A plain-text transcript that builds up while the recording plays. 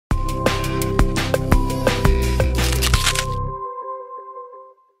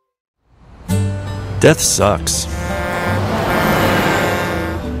Death sucks.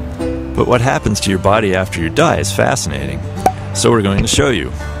 But what happens to your body after you die is fascinating. So we're going to show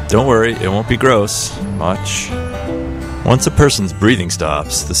you. Don't worry, it won't be gross. Much. Once a person's breathing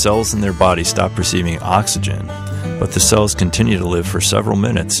stops, the cells in their body stop receiving oxygen, but the cells continue to live for several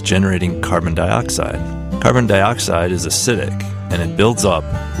minutes, generating carbon dioxide. Carbon dioxide is acidic, and it builds up,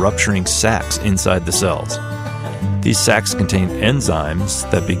 rupturing sacs inside the cells. These sacs contain enzymes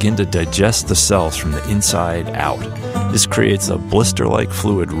that begin to digest the cells from the inside out. This creates a blister-like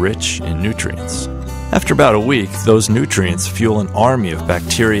fluid rich in nutrients. After about a week, those nutrients fuel an army of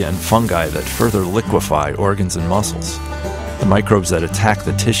bacteria and fungi that further liquefy organs and muscles. The microbes that attack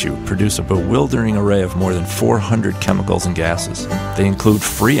the tissue produce a bewildering array of more than 400 chemicals and gases. They include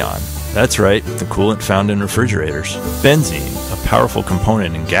Freon, that's right, the coolant found in refrigerators, benzene, a powerful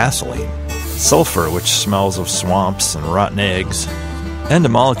component in gasoline, sulfur, which smells of swamps and rotten eggs, and a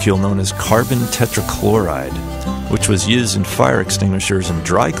molecule known as carbon tetrachloride, which was used in fire extinguishers and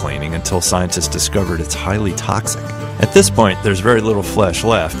dry cleaning until scientists discovered it's highly toxic. At this point, there's very little flesh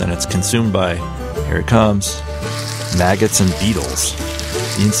left, and it's consumed by, here it comes, maggots and beetles.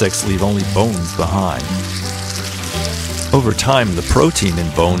 The insects leave only bones behind. Over time, the protein in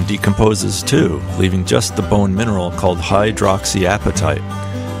bone decomposes too, leaving just the bone mineral called hydroxyapatite,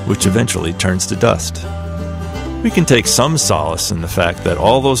 which eventually turns to dust. We can take some solace in the fact that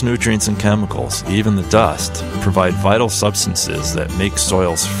all those nutrients and chemicals, even the dust, provide vital substances that make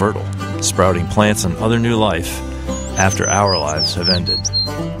soils fertile, sprouting plants and other new life after our lives have ended.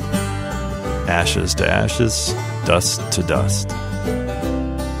 Ashes to ashes, dust to dust.